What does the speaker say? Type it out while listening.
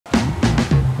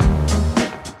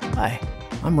Hi,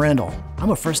 I'm Randall.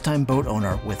 I'm a first-time boat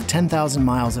owner with 10,000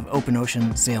 miles of open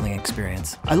ocean sailing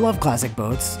experience. I love classic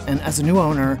boats, and as a new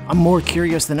owner, I'm more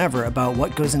curious than ever about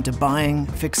what goes into buying,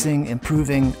 fixing,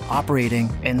 improving, operating,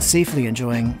 and safely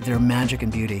enjoying their magic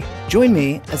and beauty. Join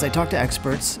me as I talk to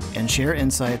experts and share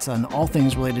insights on all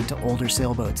things related to older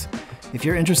sailboats. If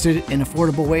you're interested in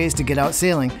affordable ways to get out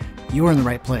sailing, you are in the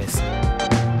right place.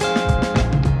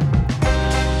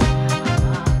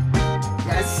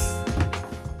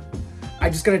 I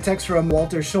just got a text from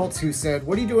Walter Schulz who said,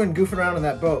 "What are you doing goofing around on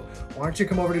that boat? Why don't you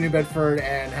come over to New Bedford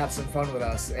and have some fun with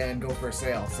us and go for a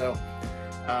sail?" So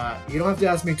you don't have to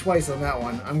ask me twice on that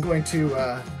one. I'm going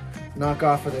to knock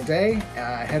off for the day,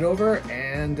 head over,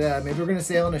 and maybe we're going to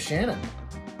sail in a Shannon.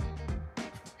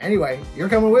 Anyway, you're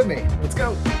coming with me. Let's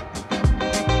go.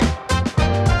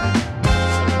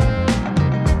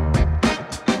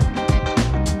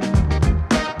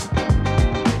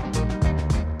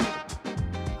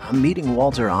 I'm meeting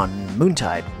Walter on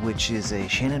Moontide, which is a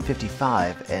Shannon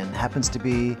 55 and happens to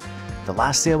be the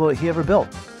last sailboat he ever built.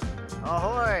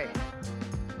 Ahoy!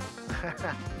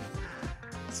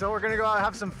 So we're gonna go out and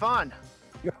have some fun.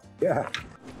 Yeah.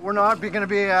 We're not gonna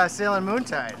be sailing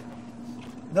Moontide.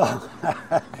 No.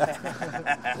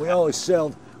 I always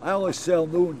sail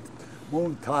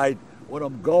Moontide when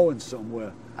I'm going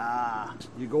somewhere. Ah.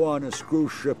 You go on a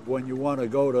cruise ship when you want to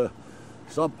go to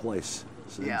someplace.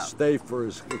 So Yeah. Stay for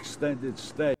his extended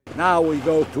stay. Now we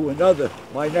go to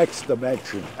my next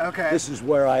dimension. Okay. This is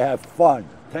where I have fun.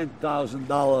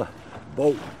 $10,000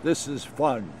 boat. This is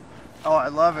fun. Oh, I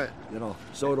love it. You know,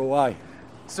 so do I.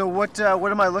 So what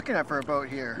am I looking at for a boat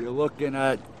here? You're looking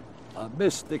at a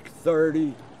Mystic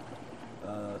 30,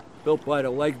 built by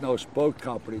the Legnos Boat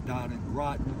Company down in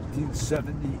Groton,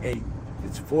 1978.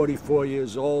 It's 44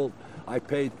 years old. I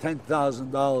paid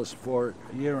 $10,000 for it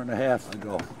a year and a half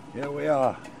ago. Here we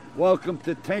are. Welcome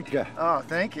to Tinker. Oh,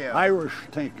 thank you. Irish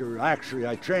Tinker, actually.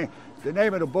 I changed. The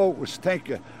name of the boat was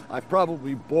Tinker. I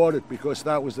probably bought it because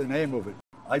that was the name of it.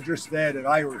 I just added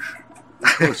Irish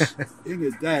because in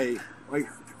the day,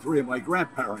 three of my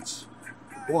grandparents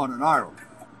were born in Ireland.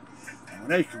 And when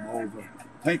they came over,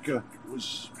 Tinker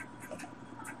was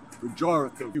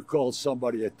pejorative. You called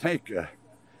somebody a Tinker,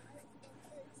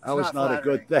 that was not a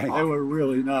good thing. They were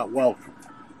really not welcome.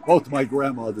 Both my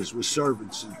grandmothers were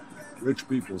servants in rich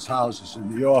people's houses in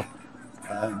New York,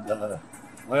 and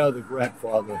my other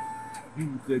grandfather, he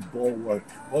did boat work,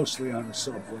 mostly on the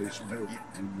subways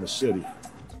in the city.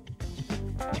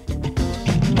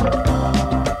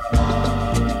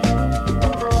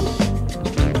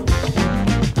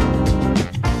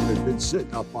 I'd been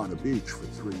sitting up on the beach for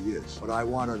 3 years, but I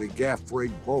wanted a gaff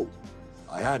rig boat.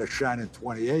 I had a Shannon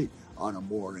 28 on a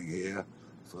mooring here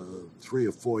for 3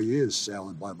 or 4 years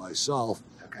sailing by myself,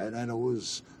 and then that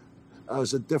was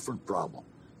a different problem.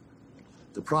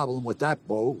 The problem with that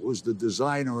boat was the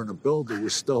designer and the builder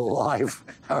was still alive,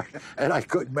 and I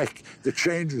couldn't make the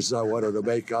changes I wanted to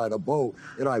make on a boat.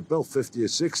 You know, I built 50 or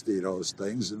 60 of those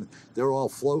things, and they're all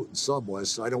floating somewhere,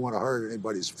 so I don't want to hurt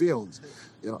anybody's feelings.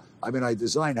 You know, I mean, I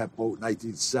designed that boat in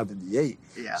 1978,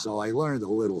 so I learned a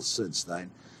little since then.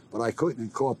 But I couldn't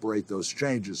incorporate those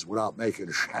changes without making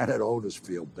the Shannon owners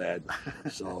feel bad.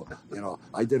 So, you know,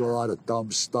 I did a lot of dumb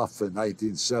stuff in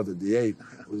 1978.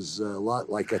 It was a lot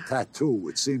like a tattoo.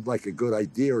 It seemed like a good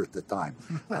idea at the time.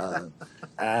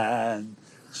 And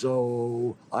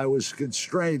so I was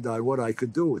constrained on what I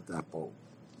could do with that boat.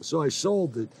 So I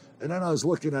sold it, and then I was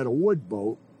looking at a wood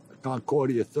boat, a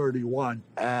Concordia 31,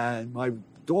 and my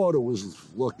daughter was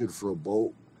looking for a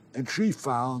boat, and she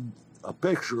found a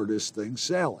picture of this thing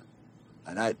sailing,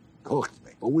 and that hooked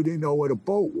me. But we didn't know what a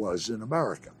boat was in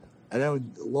America. And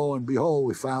then, lo and behold,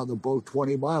 we found a boat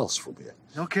 20 miles from here.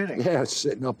 No kidding. Yeah, it's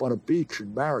sitting up on a beach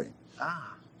in Marion.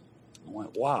 Ah. I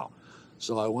went, wow.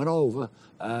 So I went over,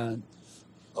 and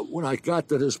when I got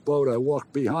to this boat, I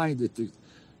walked behind it.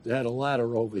 They had a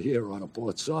ladder over here on the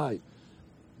port side,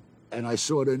 and I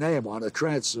saw the name on the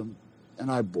transom, and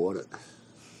I bought it.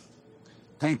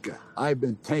 Tinker. I've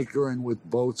been tinkering with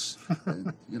boats,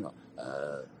 and you know,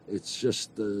 it's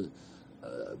just a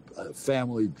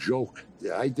family joke.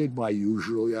 I did my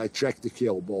usual. I checked the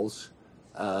keel bolts,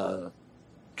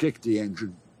 kicked the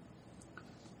engine,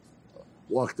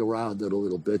 walked around it a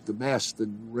little bit. The mast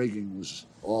and rigging was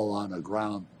all on the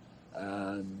ground,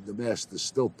 and the mast is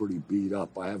still pretty beat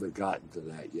up. I haven't gotten to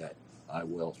that yet. I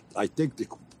will. I think the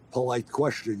polite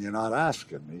question you're not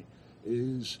asking me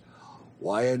is,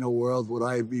 why in the world would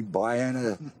I be buying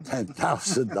a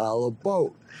 $10,000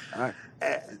 boat?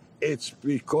 It's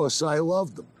because I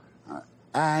loved them.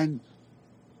 And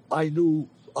I knew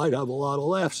I'd have a lot of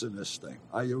laughs in this thing.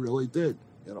 I really did.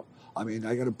 You know, I mean,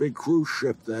 I got a big cruise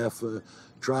ship there for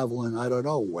traveling, I don't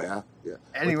know where. Yeah.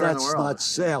 Anywhere in the but that's world. not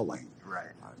sailing. Right.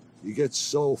 You get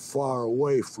so far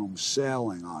away from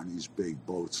sailing on these big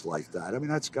boats like that. I mean,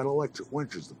 that's got electric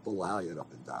winches to pull the halyard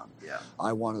up and down. Yeah.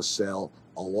 I want to sail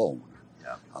alone.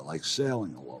 Yeah. I like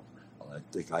sailing alone. I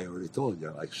think I already told you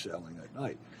I like sailing at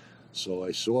night. So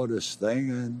I saw this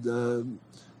thing and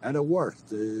it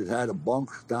worked. It had a bunk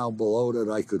down below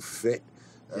that I could fit.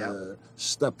 Yeah.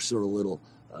 Steps are a little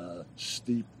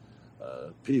steep.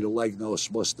 Peter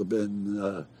Legnos must have been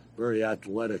a very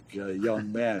athletic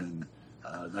young man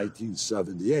in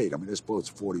 1978. I mean, this boat's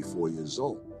 44 years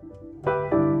old.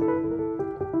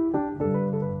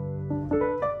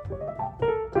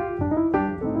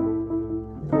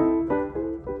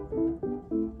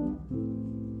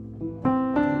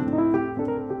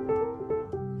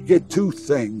 You get two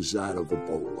things out of a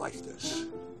boat like this.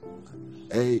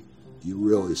 A, you're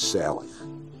really sailing.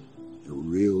 You're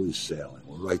really sailing.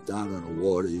 We're right down in the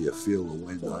water. You feel the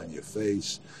wind on your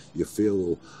face. You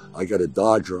feel, I got a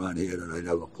Dodger on here that I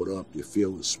never put up. You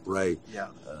feel the spray. Yeah.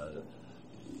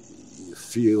 You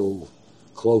feel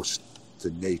close to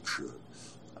nature.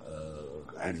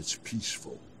 And it's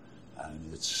peaceful.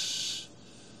 And it's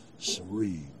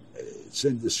serene. It's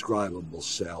indescribable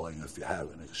sailing if you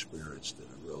haven't experienced it,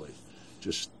 really.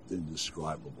 Just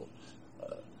indescribable.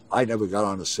 I never got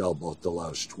on a sailboat till I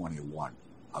was 21.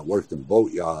 I worked in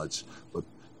boat yards, but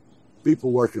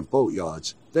people work in boat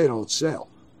yards, they don't sail.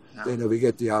 No. They never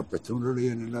get the opportunity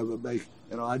and they never make,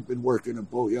 I'd been working in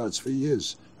boat yards for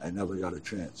years. I never got a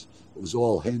chance. It was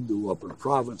all Hindu up in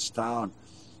Provincetown,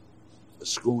 a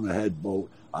schooner head boat.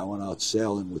 I went out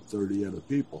sailing with 30 other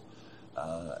people,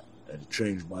 and it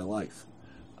changed my life.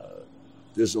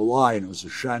 There's a line, it was a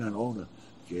Shannon owner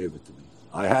gave it to me.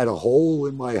 I had a hole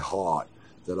in my heart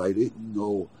that I didn't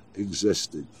know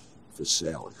existed for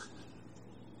sailing.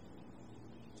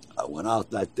 I went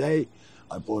out that day,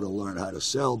 I bought a Learn How to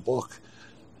Sail book,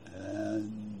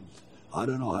 and I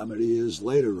don't know how many years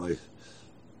later,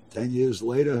 10 years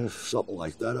later, something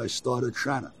like that, I started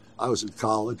Shannon. I was in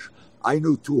college. I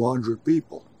knew 200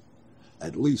 people,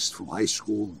 at least from high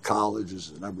school and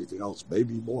colleges and everything else,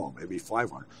 maybe more, maybe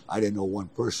 500. I didn't know one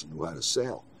person who had a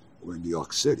sail. We're in New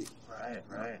York City.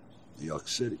 Right. New York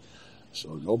City.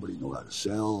 So nobody knew how to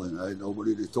sail, and I had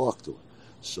nobody to talk to.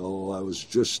 So I was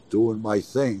just doing my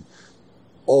thing,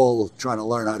 all trying to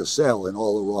learn how to sail in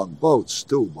all the wrong boats,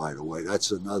 too, by the way.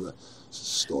 That's another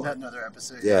story. Another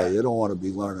episode. Yeah, you don't want to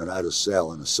be learning how to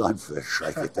sail in a Sunfish,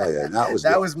 I can tell you. And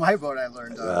that was my boat I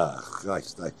learned on.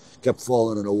 Christ, I kept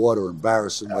falling in the water,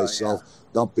 embarrassing myself,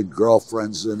 dumping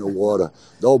girlfriends in the water.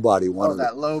 Nobody wanted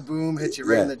that low boom hit you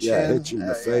right in the chin. Yeah, hit you in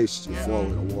the face, you fall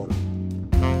in the water.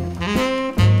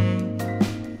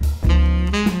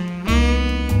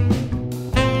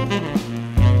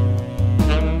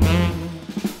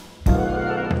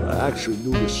 I actually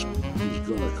knew this was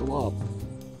going to come up.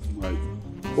 My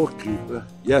bookkeeper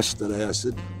yesterday, I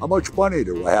said, how much money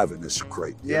do I have in this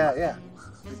crate? Yeah.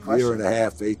 A year and a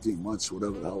half, 18 months,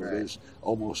 whatever the hell it is,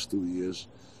 almost 2 years.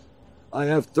 I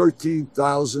have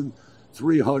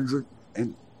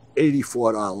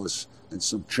 $13,384 and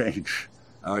some change.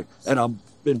 All right, and I've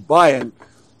been buying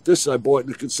this. I bought in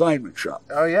the consignment shop.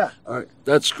 Oh yeah. All right,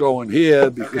 that's going here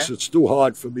because it's too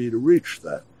hard for me to reach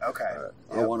that. Okay.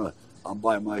 I'm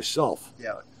by myself.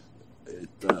 Yeah.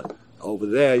 Over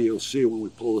there, you'll see when we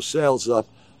pull the sails up,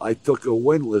 I took a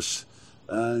windlass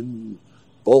and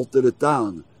bolted it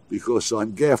down because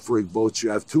on gaff rig boats you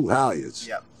have two halyards.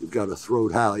 Yep. You've got a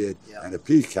throat halyard and a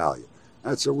peak halyard.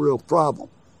 That's a real problem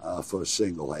for a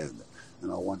single-handed.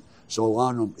 So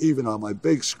on them, even on my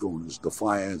big schooners,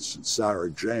 Defiance and Sarah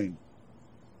Jane,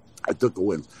 I took a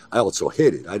windlass. I also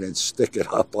hid it. I didn't stick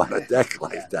it up on a deck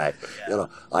like that. Yeah.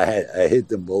 I hid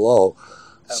them below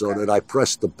so that I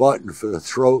pressed the button for the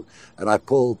throat and I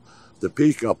pulled the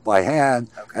peak up by hand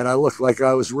and I looked like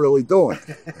I was really doing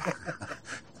it.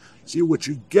 See, what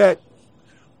you get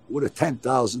with a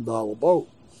 $10,000 boat,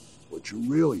 what you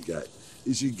really get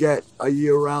is you get a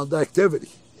year-round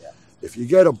activity. Yeah. If you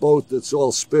get a boat that's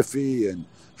all spiffy and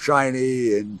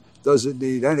shiny and doesn't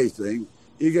need anything,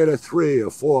 you get a 3 or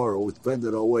 4, or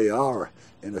depending on where you are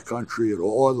in the country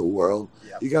or the world,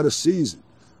 you got a season.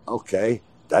 Okay,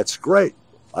 that's great.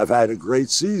 I've had a great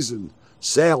season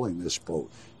sailing this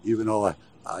boat, even though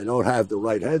I don't have the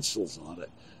right headsails on it.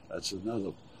 That's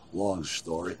another long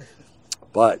story.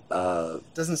 But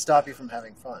doesn't stop you from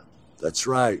having fun. That's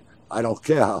right. I don't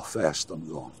care how fast I'm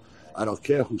going. I don't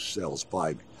care who sails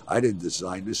by me. I didn't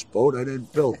design this boat. I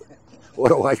didn't build it. What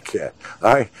do I care?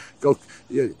 All right, go.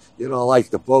 You know, like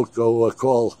the boat. Go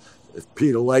call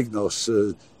Peter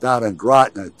Legnos down in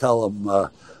Groton and tell him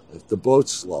if the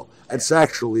boat's slow. It's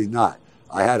actually not.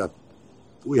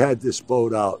 We had this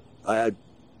boat out. I had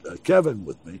Kevin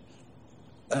with me,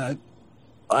 and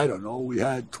I don't know, we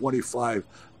had 25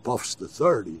 puffs to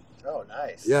 30. Oh,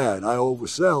 nice. Yeah, and I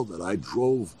oversailed it. I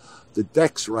drove the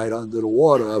decks right under the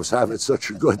water. I was having such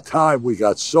a good time. We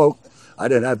got soaked. I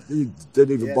didn't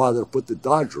even bother to put the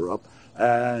Dodger up.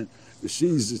 And the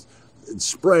seas and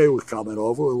spray were coming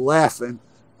over, we're laughing.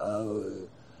 And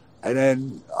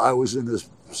then I was in this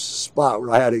spot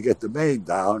where I had to get the main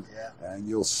down. Yeah. And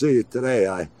you'll see it today.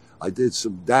 I did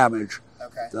some damage.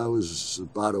 Okay. That was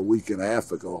about a week and a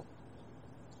half ago.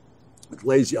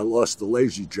 I lost the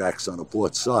lazy jacks on the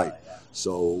port side. Yeah.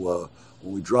 So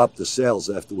when we drop the sails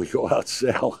after we go out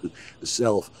sail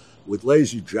with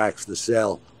lazy jacks, the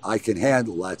sail, I can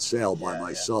handle that sail by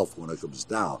myself when it comes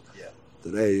down. Yeah.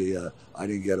 Today, I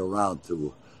didn't get around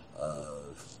to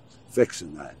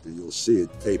fixing that. And you'll see it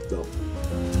taped up.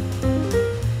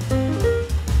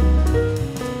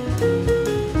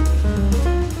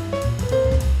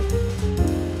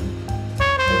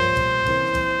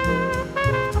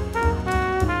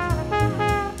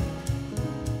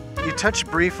 You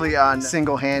touched briefly on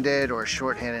single-handed or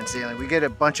short-handed sailing. We get a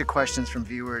bunch of questions from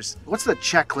viewers. What's the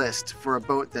checklist for a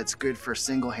boat that's good for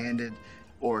single-handed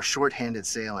or short-handed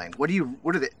sailing? What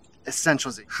are the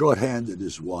essentials? Short-handed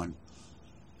is one.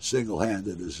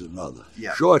 Single-handed is another.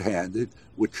 Yeah. Short-handed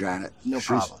with Janet. No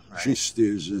problem. Right? She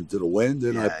steers into the wind,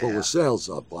 and I pull the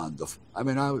sails up on the. I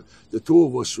mean, the two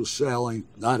of us were sailing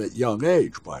not at young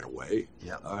age, by the way.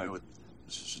 Yeah.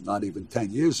 This is not even 10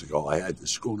 years ago. I had the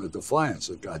schooner Defiance.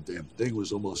 The goddamn thing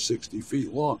was almost 60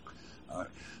 feet long.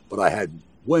 But I had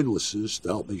windlasses to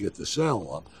help me get the sail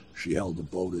up. She held the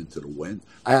boat into the wind.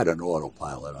 I had an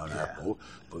autopilot on that boat,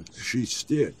 but she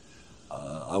steered.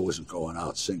 I wasn't going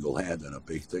out single-handed in a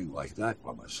big thing like that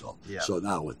by myself. Yeah. So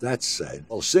now with that said,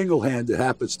 single-handed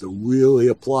happens to really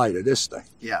apply to this thing.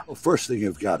 Yeah. Well, first thing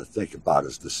you've got to think about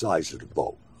is the size of the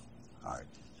boat. All right.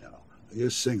 You're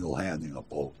single-handing a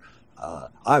boat.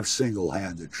 I've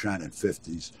single-handed Shannon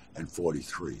 50s and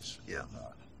 43s. Yeah.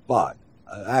 But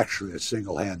actually, I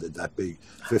single-handed that big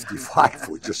 55,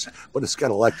 but it's got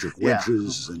electric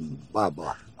winches and blah,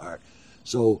 blah. All right.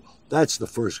 So that's the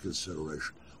first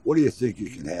consideration. What do you think you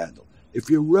can handle? If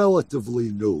you're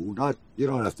relatively new, you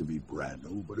don't have to be brand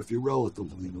new, but if you're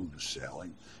relatively new to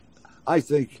sailing, I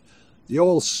think the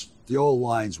old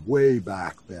lines way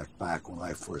back when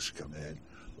I first come in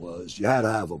was you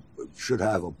should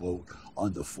have a boat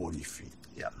under 40 feet.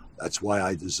 Yeah. That's why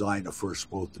I designed the first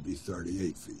boat to be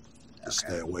 38 feet, to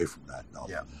stay away from that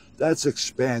number. Yeah. That's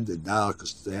expanded now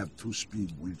because they have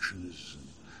 2-speed winches and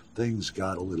things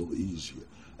got a little easier.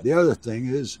 And the other thing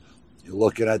is, you're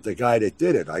looking at the guy that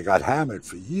did it. I got hammered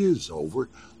for years over it,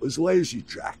 was lazy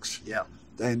jacks. Yeah.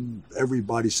 Then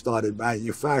everybody started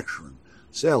manufacturing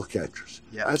sail catchers.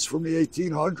 Yeah. That's from the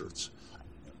 1800s.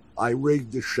 I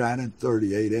rigged the Shannon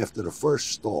 38 after the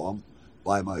first storm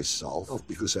by myself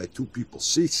because I had 2 people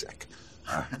seasick.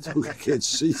 2 kids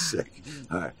seasick.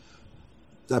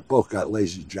 That boat got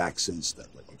lazy jacks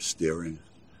instantly. Steering,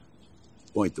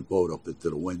 point the boat up into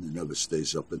the wind. It never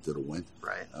stays up into the wind.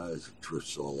 Right. It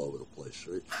drifts all over the place,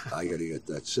 right? I got to get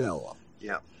that sail up.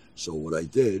 Yeah. So what I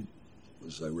did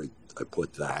was I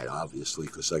put that, obviously,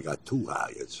 because I got 2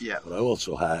 halyards. Yeah. But I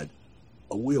also had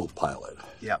a wheel pilot.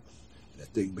 Yeah. That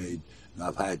thing and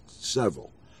I've had several,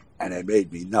 and they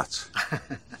made me nuts.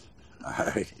 All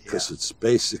right? Because it's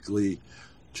basically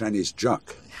Chinese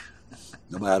junk.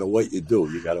 No matter what you do,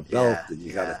 you got a belt and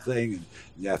you got a thing, and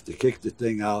you have to kick the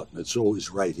thing out, and it's always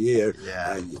right here,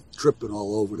 and you're tripping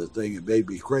all over the thing. It made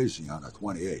me crazy on a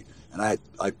 28. And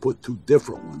I put 2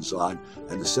 different ones on,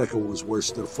 and the second one was worse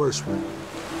than the first one.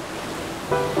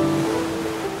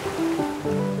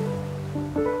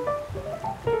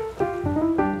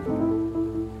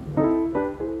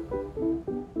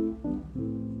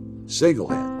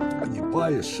 Single-handed. When you're by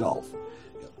yourself,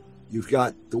 you've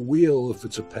got the wheel, if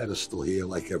it's a pedestal here,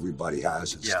 like everybody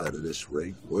has instead of this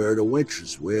ring. Where are the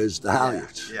winches? Where's the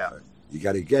halyards? Yeah. You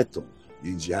got to get them.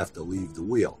 Means you have to leave the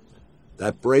wheel.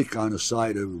 That brake on the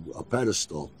side of a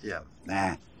pedestal,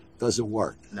 doesn't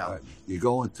work. No. Right? You're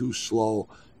going too slow.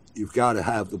 You've got to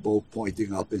have the boat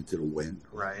pointing up into the wind.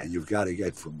 Right. And you've got to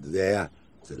get from there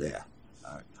to there.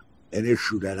 Right? An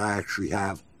issue that I actually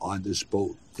have on this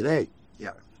boat today.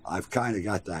 Yeah. I've kind of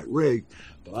got that rigged,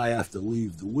 but I have to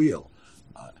leave the wheel.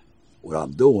 What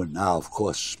I'm doing now, of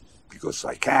course, because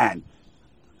I can,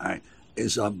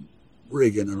 is I'm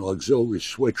rigging an auxiliary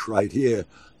switch right here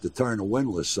to turn the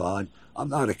windlass on. I'm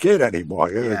not a kid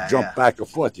anymore. You're going to jump back and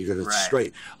forth. You're going to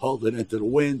straight, hold it into the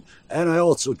wind. And I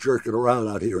also jerk it around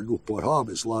out here in Newport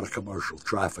Harbor. There's a lot of commercial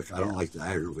traffic. I don't like to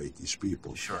aggravate these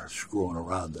people screwing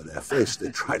around in their face.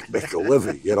 They're trying to make a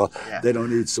living, you know. They don't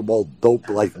need some old dope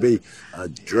like me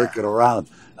jerking around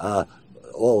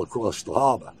all across the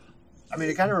harbor. I mean,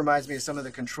 it kind of reminds me of some of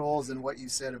the controls and what you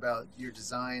said about your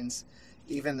designs.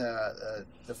 Even the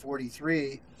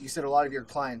 43, you said a lot of your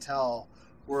clientele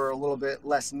were a little bit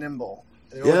less nimble.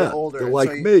 They're a little bit older. They're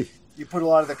like me. You put a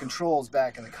lot of the controls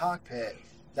back in the cockpit.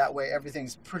 That way,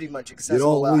 everything's pretty much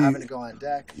accessible without having to go on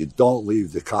deck. You don't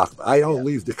leave the cockpit. I don't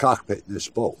leave the cockpit in this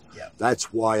boat.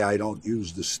 That's why I don't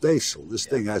use the staysail. This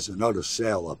thing has another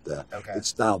sail up there.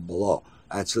 It's down below.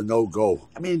 That's a no-go.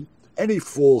 I mean, any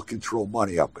fool can throw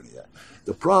money up in here.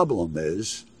 The problem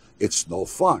is, it's no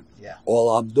fun.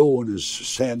 All I'm doing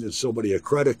is handing somebody a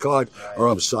credit card or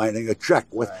I'm signing a check.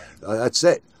 That's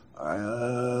it.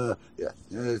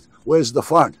 Where's the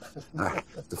fun?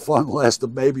 The fun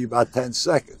lasted maybe about 10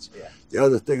 seconds. The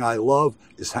other thing I love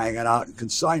is hanging out in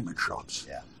consignment shops.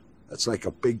 That's like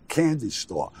a big candy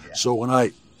store. So when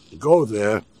I go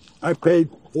there, I paid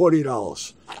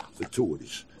 $40 for 2 of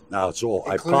these. Now it's all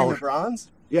including the bronze?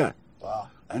 Yeah. Wow.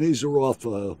 And these are off,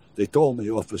 they told me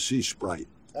off a Sea Sprite,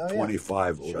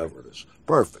 25 or whatever it is.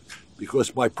 Perfect.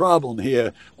 Because my problem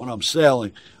here when I'm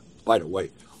sailing, by the way,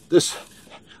 this,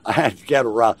 I had to get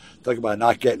around, talk about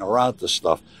not getting around to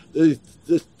stuff. This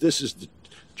is the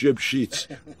jib sheets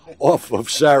off of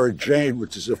Sarah Jane,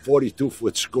 which is a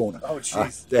 42-foot schooner. Oh,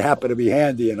 jeez. They happen to be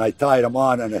handy, and I tied them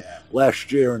on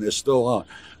last year, and they're still on.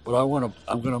 But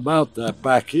I'm gonna mount that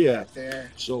back here.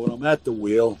 So when I'm at the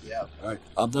wheel, right,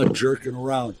 I'm not jerking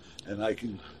around, and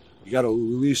you got to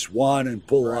release one and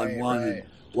pull on one and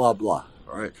blah blah.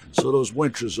 All right. So those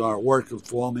winches aren't working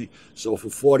for me. So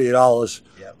for $40,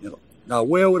 you know. Now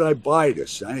where would I buy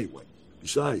this anyway?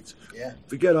 Besides,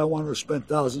 forget I want to spend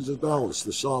thousands of dollars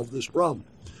to solve this problem.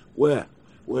 Where?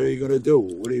 What are you gonna do?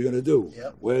 What are you gonna do?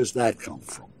 Where's that come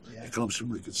from? It comes from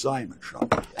the consignment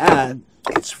shop, and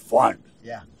it's fun.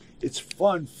 It's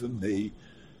fun for me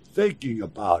thinking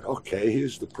about, okay,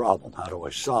 here's the problem. How do I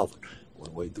solve it?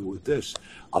 What do I do with this?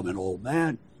 I'm an old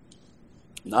man,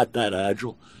 not that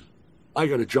agile. I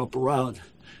got to jump around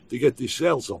to get these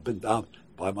sails up and down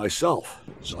by myself.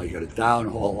 So I got a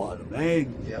downhaul on the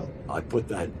main. I put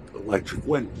that electric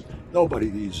windlass.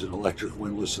 Nobody needs an electric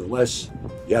windlass unless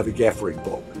you have a gaff rig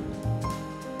boat.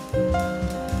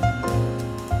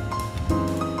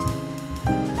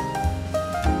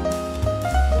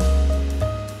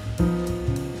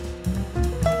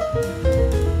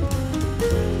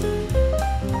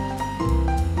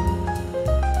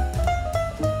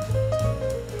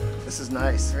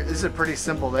 Nice. This is a pretty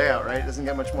simple layout, right? It doesn't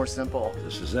get much more simple.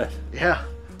 This is it. Yeah.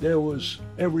 There was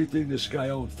everything this guy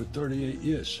owned for 38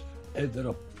 years ended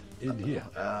up in here.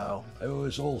 Oh. It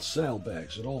was all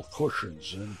sailbags and all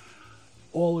cushions, and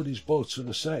all of these boats are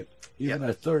the same. Even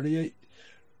at 38,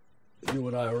 you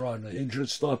and I were on the engine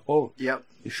start boat. You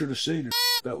should have seen it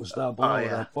that was down below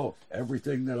that boat.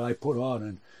 Everything that I put on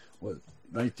in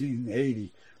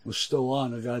 1980 was still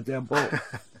on the goddamn boat.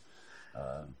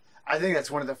 I think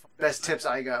that's one of the best tips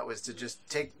I got was to just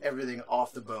take everything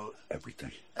off the boat.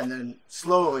 Everything. And then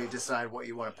slowly decide what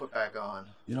you want to put back on.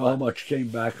 You know how much came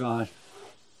back on?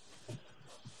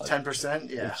 10%?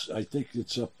 Yeah. I think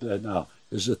it's up there now.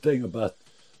 There's a thing about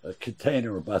a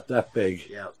container about that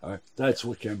big. All right, that's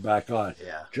what came back on.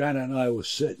 Janet and I was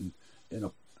sitting in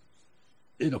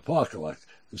a parking lot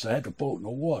because I had the boat in the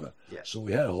water. So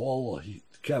we had to haul,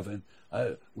 Kevin,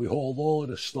 we hauled all of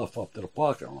this stuff up to the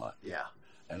parking lot.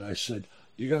 And I said,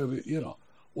 you got to be, you know,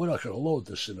 we're not going to load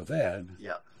this in a van.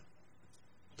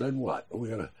 Then what?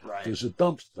 There's a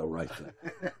dumpster right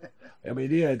there. I mean,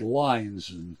 he had lines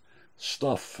and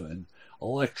stuff and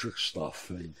electric stuff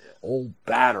and old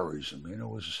batteries. I mean, it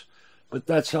was, but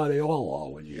that's how they all are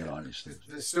when you get on these things.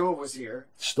 The stove was here.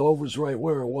 Stove was right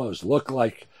where it was. Looked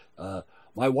like my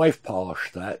wife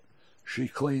polished that. She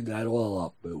cleaned that all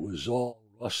up. It was all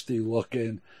rusty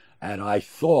looking, and I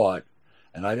thought,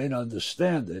 and I didn't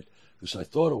understand it because I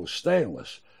thought it was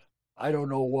stainless. I don't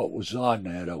know what was on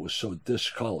there that was so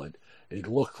discolored. It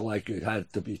looked like it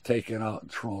had to be taken out and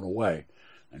thrown away.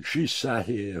 And she sat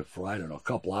here for, I don't know, a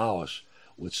couple hours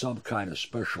with some kind of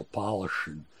special polish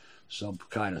and some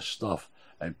kind of stuff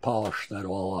and polished that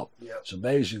all up. It's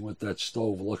amazing what that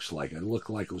stove looks like. It looked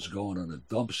like it was going in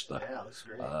a dumpster. Yeah, that's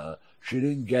great. She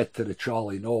didn't get to the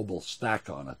Charlie Noble stack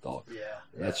on it, though. Yeah.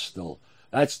 That's still...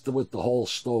 That's what the whole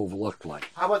stove looked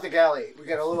like. How about the galley? We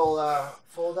got a little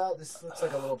fold out. This looks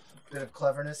like a little bit of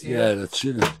cleverness here. Yeah, that's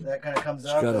it. That kind of comes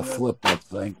It's up. got a flip-up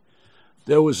thing.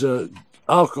 There was a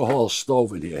alcohol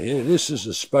stove in here. Here, this is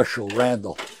a special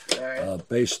Randall,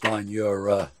 based on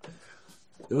your.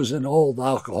 There was an old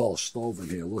alcohol stove in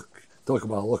here. Look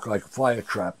like a fire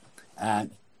trap.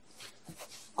 And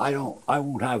I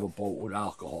won't have a boat with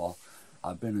alcohol.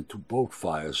 I've been into boat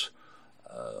fires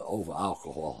over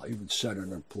alcohol. I even set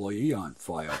an employee on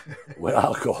fire with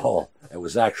alcohol. It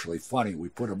was actually funny. We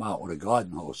put him out with a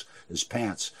garden hose, his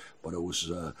pants, but it was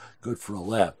good for a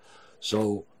laugh.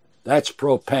 So that's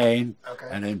propane,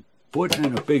 and then putting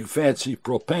in a big fancy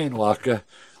propane locker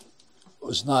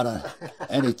was not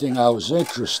anything I was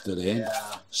interested in.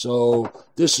 Yeah. So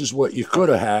this is what you could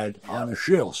have had on the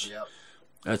Schulz. Yep.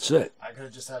 That's it. I could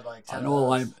have just had like 10 And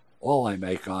of all I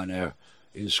make on there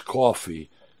is coffee.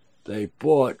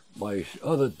 My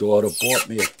other daughter bought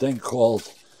me a thing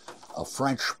called a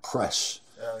French press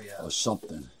or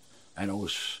something, and it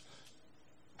was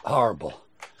horrible.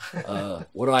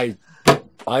 What I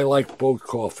like boat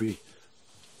coffee.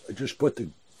 I just put the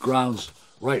grounds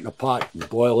right in a pot and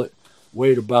boil it.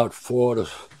 Wait about 4 to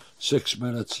 6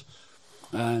 minutes,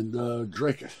 and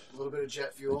drink it. a little bit of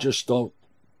jet fuel. Just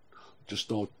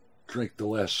don't drink the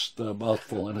last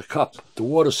mouthful in a cup. The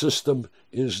water system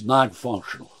is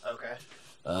non-functional.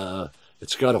 Okay.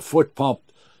 It's got a foot pump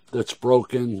that's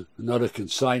broken. Another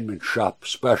consignment shop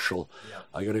special. Yeah.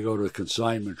 I got to go to the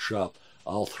consignment shop.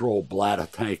 I'll throw a bladder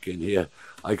tank in here.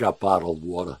 I got bottled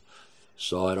water,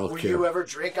 so I don't care. Would you ever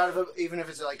drink out of it, even if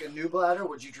it's like a new bladder?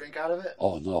 Would you drink out of it?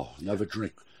 Oh no, never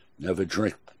drink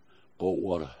boat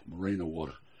water, marina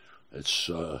water. It's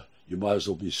you might as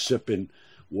well be sipping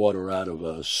water out of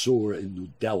a sewer in New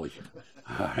Delhi.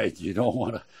 All right, you don't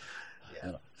want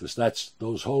to, because that's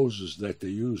those hoses that they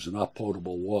use are not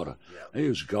potable water. Yeah. They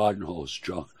use garden hose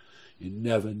junk. You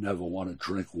never want to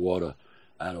drink water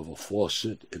out of a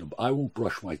faucet. I won't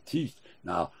brush my teeth.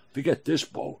 Now, forget this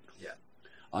boat. Yeah.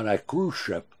 On that cruise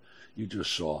ship you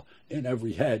just saw, in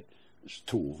every head, there's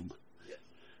 2 of them. Yeah.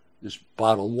 There's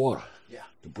bottled water. Yeah.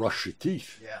 To brush your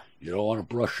teeth. Yeah. You don't want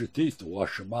to brush your teeth to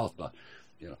wash your mouth. But,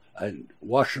 and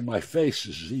washing my face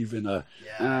is even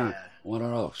one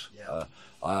of those. Yeah.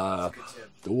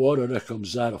 The water that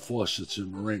comes out of faucets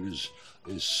in marinas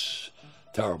is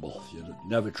terrible. You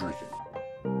never drink it.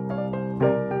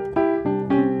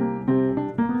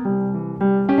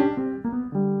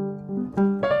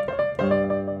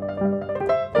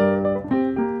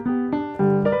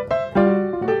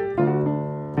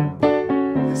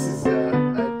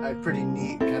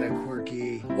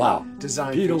 Wow.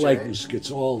 Design Peter feature, Lakers gets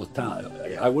all the time.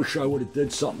 I wish I would have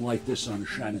did something like this on the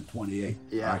Shannon 28.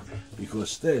 Yeah. Right?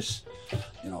 Because this,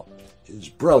 is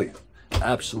brilliant.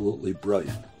 Absolutely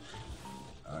brilliant.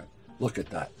 All right. Look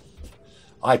at that.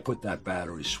 I put that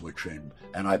battery switch in,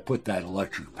 and I put that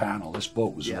electric panel. This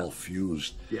boat was all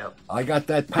fused. Yep. I got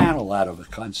that panel out of a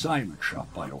consignment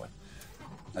shop, by the way.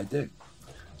 I did.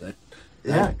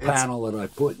 That panel that I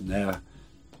put in there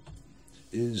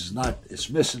it's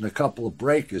missing a couple of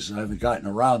breakers, and I haven't gotten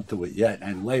around to it yet,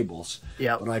 and labels.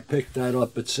 Yeah. But I picked that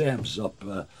up at Sam's up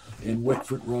in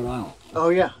Wickford, Rhode Island. Oh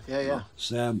yeah.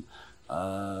 Sam.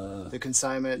 The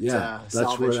consignment. That's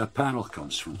salvage. where that panel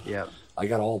comes from. Yeah. I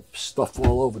got all stuff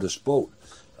all over this boat,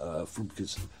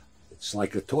 because it's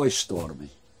like a toy store to me.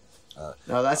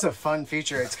 No, that's a fun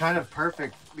feature. It's kind of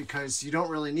perfect because you don't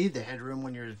really need the headroom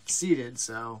when you're seated.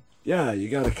 So. Yeah, you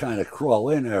got to kind of crawl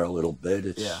in there a little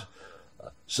bit.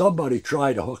 Somebody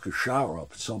tried to hook a shower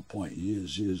up at some point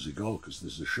years ago, because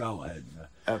there's a shower head in there.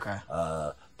 Okay.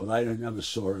 But I never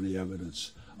saw any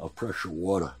evidence of pressure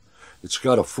water. It's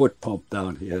got a foot pump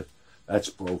down here. That's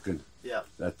broken. Yeah.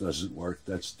 That doesn't work.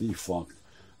 That's defunct.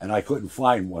 And I couldn't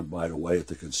find one, by the way, at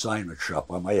the consignment shop.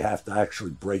 I might have to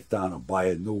actually break down and buy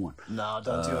a new one. No,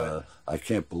 don't do it. I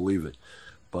can't believe it.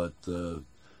 But,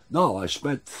 no, I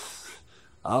spent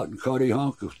out in Cuddy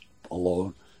Hunk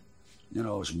alone. It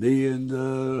was me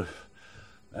and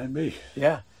me.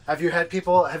 Yeah. Have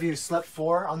you slept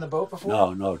 4 on the boat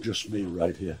before? No, just me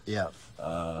right here. Yeah.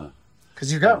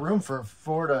 Because you've got room for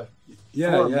 4 to.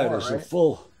 Yeah, more, there's right? a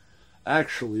full.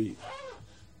 Actually,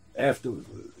 after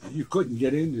you couldn't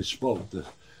get in this boat,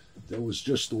 there was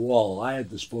just the wall. I had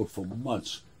this boat for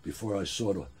months before I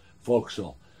saw the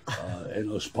forecastle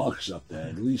and those bunks up there.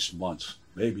 At least months,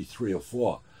 maybe 3 or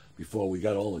 4, before we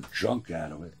got all the junk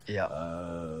out of it. Yeah.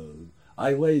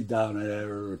 I laid down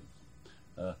there,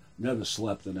 never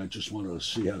slept, and I just wanted to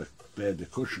see how bad the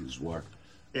cushions were.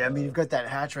 Yeah, I mean, you've got that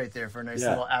hatch right there for a nice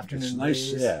little afternoon it's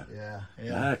nice, breeze. Yeah.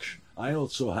 The hatch. I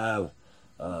also have,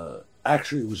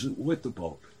 actually it was with the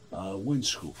boat. wind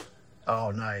scoop.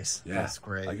 Oh, nice. Yeah, That's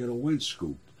great. I got a wind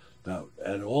scoop. Now,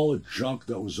 and all the junk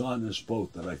that was on this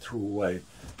boat that I threw away,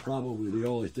 probably the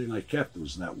only thing I kept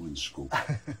was that wind scoop.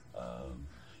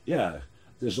 Yeah,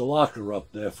 there's a locker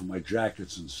up there for my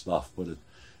jackets and stuff, but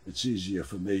it's easier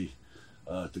for me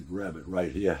to grab it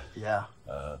right here. Yeah.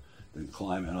 Than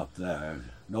climbing up there.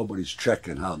 Nobody's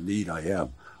checking how neat I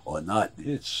am or not.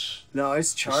 No,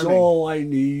 it's charming. It's all I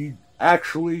need.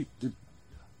 Actually,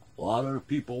 a lot of the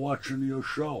people watching your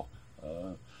show,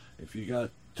 if you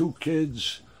got 2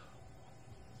 kids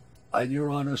and you're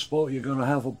on this boat, you're going to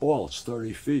have a ball. It's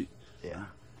 30 feet. Yeah.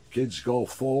 Kids go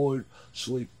forward,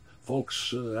 sleep.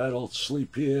 Folks, adults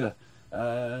sleep here,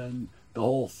 and the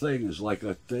whole thing is like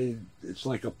a thing. It's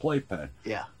like a playpen.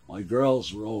 Yeah. My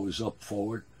girls were always up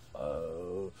forward,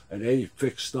 and they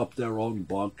fixed up their own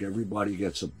bunk. Everybody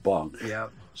gets a bunk. Yeah.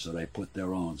 So they put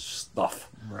their own stuff.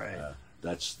 Right.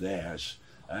 That's theirs,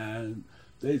 and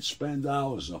they'd spend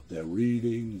hours up there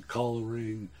reading,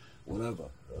 coloring, whatever.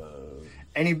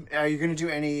 Are you going to do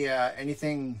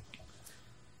anything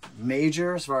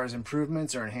major as far as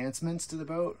improvements or enhancements to the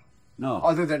boat? No.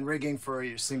 Other than rigging for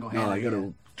your single hand. No, I got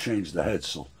to change the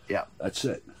headsail. Yeah. That's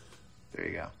it. There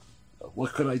you go.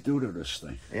 What could I do to this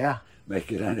thing? Yeah.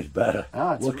 Make it any better?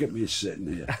 Oh, Look at me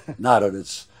sitting here. Not that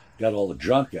it's got all the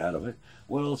junk out of it.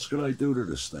 What else could I do to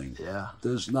this thing? Yeah.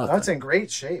 There's nothing. That's in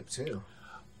great shape, too.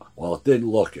 Well, it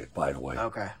didn't look it, by the way.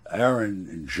 Okay. Aaron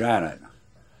and Janet,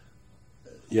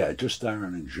 yeah, just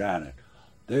Aaron and Janet,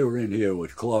 they were in here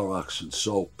with Clorox and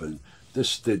soap, and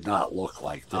this did not look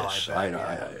like this. Oh, I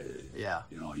bet, yeah.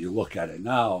 You know, you look at it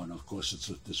now, and of course,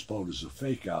 this boat is a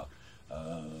fake out.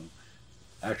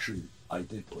 Actually, I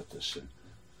did put this in.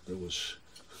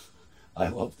 I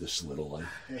love this little light.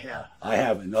 Yeah. I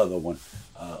have another one,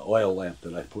 oil lamp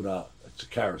that I put out. It's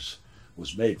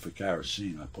was made for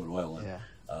kerosene. I put oil in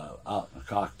out in the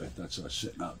cockpit. That's what I was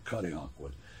sitting out cutting up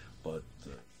with. But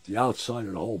the outside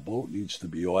of the whole boat needs to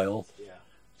be oiled. Yeah.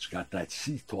 It's got that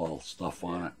sea towel stuff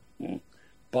on it.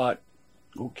 But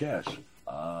who cares?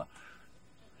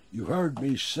 You heard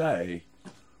me say,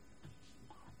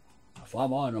 if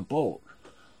I'm on a boat,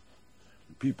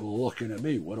 people are looking at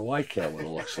me, what do I care what it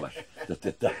looks like?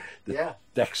 The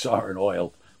decks aren't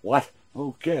oiled. What?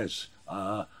 Who cares?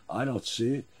 I don't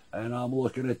see it. And I'm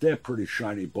looking at their pretty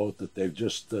shiny boat that they've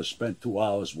just spent 2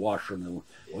 hours washing and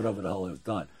whatever the hell they've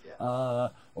done. Or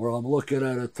I'm looking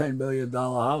at a $10 million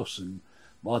house in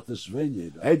Martha's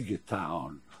Vineyard,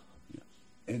 Edgartown,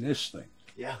 in this thing.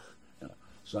 Yeah.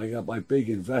 So I got my big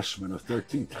investment of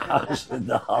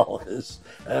 $13,000,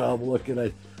 and I'm looking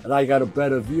at, and I got a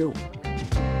better view. Did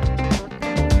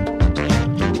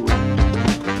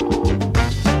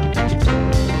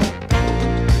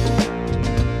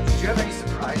you have any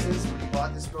surprises when you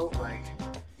bought this boat? Like,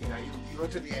 you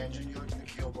looked at the engine, you looked at the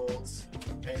keel bolts.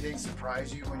 Anything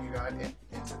surprise you when you got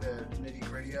into the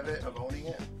nitty-gritty of it, of owning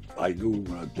it? I knew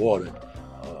when I bought it,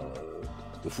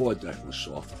 the foredeck was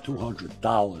soft.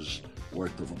 $200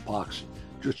 worth of epoxy.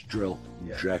 Just drill,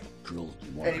 inject, drill.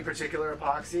 Any particular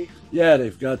epoxy? Yeah,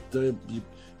 they've got your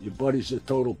buddies at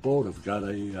Total Boat have got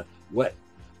a wet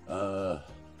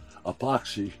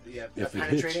epoxy. Yeah, if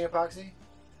penetrating epoxy?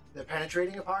 The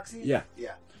penetrating epoxy? Yeah.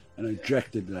 Yeah. And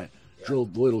injected that,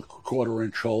 drilled little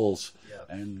 1/4-inch holes, Yeah.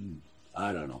 and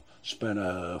I don't know, spent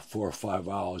 4 or 5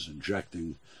 hours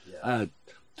injecting. Yeah. I had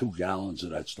 2 gallons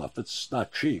of that stuff. It's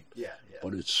not cheap, Yeah.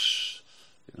 but it's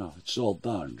it's all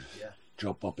done. Yeah.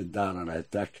 Jump up and down on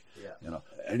that deck. Yeah.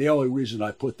 And the only reason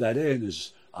I put that in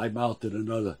is I mounted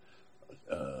another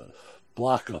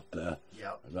block up there,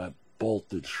 and I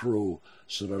bolted through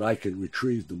so that I can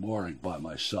retrieve the mooring by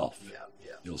myself. Yeah.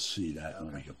 You'll see that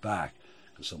when I get back,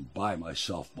 because I'm by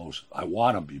myself I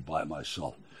want to be by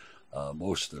myself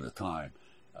most of the time.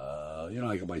 I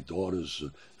got my daughter's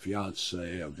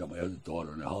fiance, I've got my other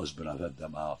daughter and her husband, I've had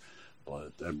them out,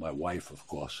 and my wife, of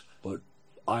course. But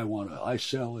I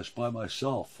sail this by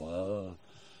myself. I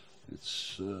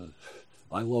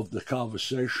love the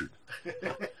conversation.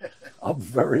 I'm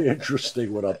very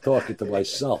interesting when I'm talking to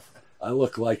myself. I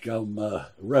look like I'm a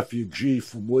refugee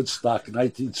from Woodstock,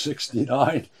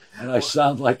 1969, and I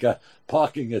sound like a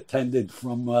parking attendant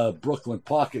from Brooklyn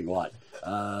parking lot.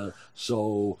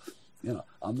 So,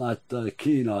 I'm not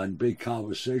keen on big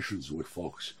conversations with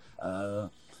folks.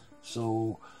 Not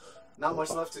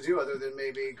much left to do other than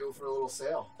maybe go for a little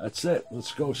sail. That's it.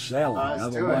 Let's go sailing.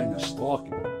 Never mind the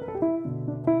stalking.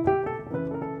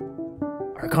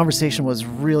 Our conversation was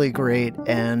really great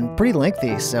and pretty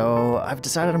lengthy, so I've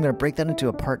decided I'm going to break that into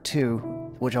a part 2,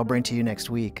 which I'll bring to you next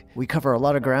week. We cover a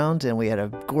lot of ground, and we had a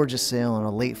gorgeous sail on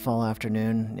a late fall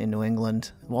afternoon in New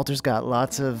England. Walter's got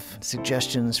lots of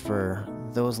suggestions for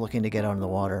those looking to get on the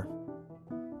water.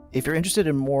 If you're interested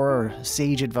in more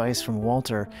sage advice from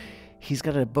Walter, he's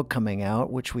got a book coming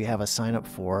out, which we have a sign up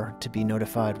for to be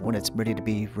notified when it's ready to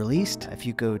be released. If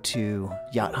you go to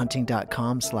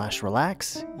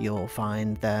yachthunting.com/relax, you'll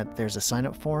find that there's a sign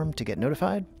up form to get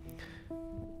notified.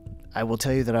 I will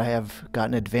tell you that I have got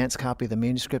an advanced copy of the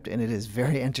manuscript, and it is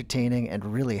very entertaining and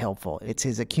really helpful. It's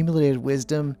his accumulated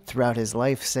wisdom throughout his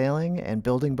life sailing and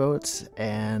building boats,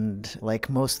 and like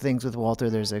most things with Walter,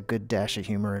 there's a good dash of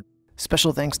humor.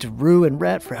 Special thanks to Rue and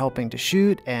Rhett for helping to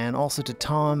shoot, and also to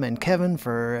Tom and Kevin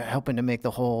for helping to make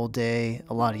the whole day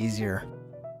a lot easier.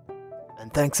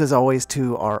 And thanks as always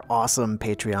to our awesome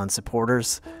Patreon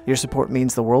supporters. Your support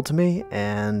means the world to me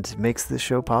and makes this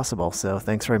show possible, so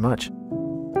thanks very much.